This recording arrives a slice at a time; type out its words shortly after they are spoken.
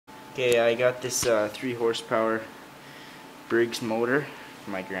Okay, I got this 3 horsepower Briggs motor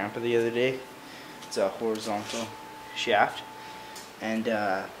from my grandpa the other day. It's a horizontal shaft, and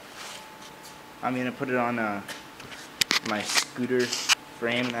I'm gonna put it on my scooter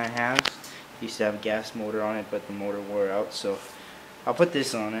frame that I have. It used to have a gas motor on it, but the motor wore out, so I'll put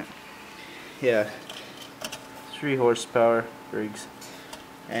this on it. Yeah, 3 horsepower Briggs,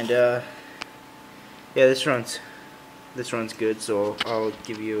 and yeah, this runs good. So I'll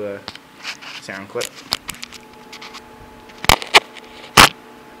give you a sound clip.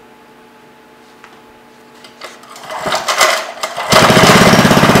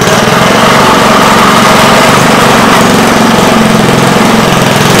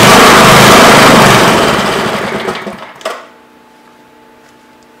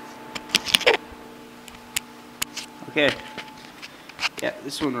 Okay, yeah,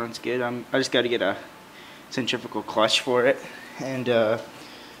 this one runs good. I just got to get a centrifugal clutch for it, and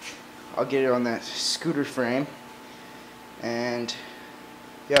I'll get it on that scooter frame. And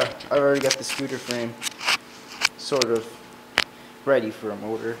yeah, I've already got the scooter frame sort of ready for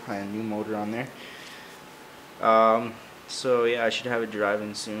a new motor on there. So yeah, I should have it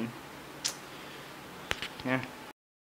driving soon. Yeah.